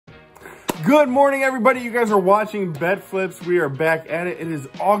Good morning, everybody. You guys are watching BetFlipZ. We are back at it. It is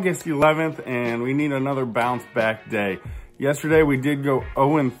August 11th, and we need another bounce back day. Yesterday, we did go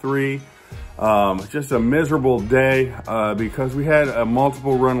 0-3. Just a miserable day because we had a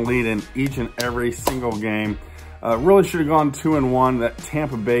multiple run lead in each and every single game. Really should have gone 2-1. That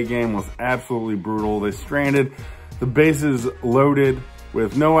Tampa Bay game was absolutely brutal. They stranded the bases loaded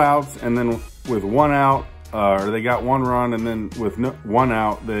with no outs, and then with one out, or they got one run, and then with one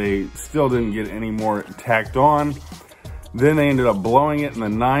out, they still didn't get any more tacked on. Then they ended up blowing it in the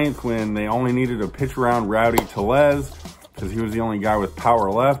ninth when they only needed to pitch around Rowdy Tellez because he was the only guy with power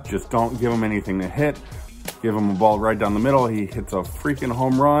left. Just don't give him anything to hit. Give him a ball right down the middle. He hits a freaking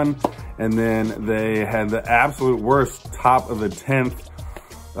home run. And then they had the absolute worst top of the 10th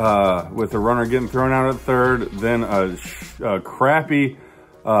with the runner getting thrown out at third. Then a crappy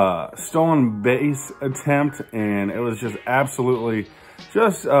stolen base attempt, and it was just absolutely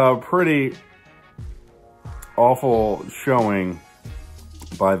just a pretty awful showing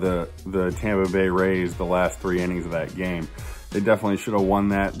by the Tampa Bay Rays the last 3 innings of that game. They definitely should have won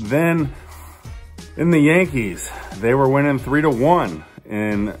that. Then in the Yankees, they were winning 3-1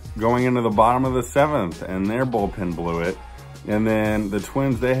 and going into the bottom of the 7th, and their bullpen blew it. And then the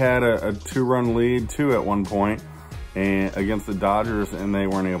Twins, they had a 2-run lead too at one point and against the Dodgers, and they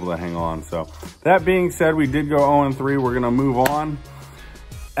weren't able to hang on. So that being said, we did go 0-3. We're gonna move on.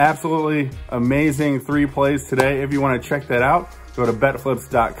 Absolutely amazing 3 plays today. If you wanna check that out, go to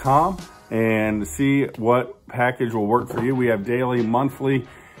betflipz.com and see what package will work for you. We have daily, monthly,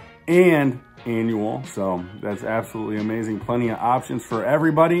 and annual, so that's absolutely amazing. Plenty of options for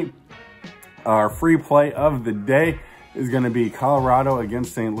everybody. Our free play of the day is gonna be Colorado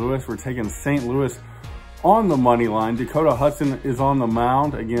against St. Louis. We're taking St. Louis on the money line. Dakota Hudson is on the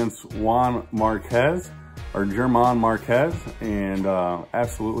mound against German Marquez, and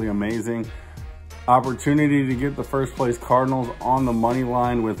absolutely amazing opportunity to get the first place Cardinals on the money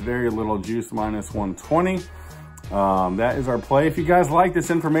line with very little juice, -120. That is our play. If you guys like this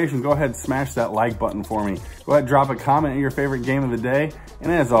information, go ahead and smash that like button for me. Go ahead, drop a comment on your favorite game of the day.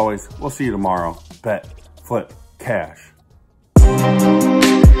 And as always, we'll see you tomorrow. Bet, flip, cash.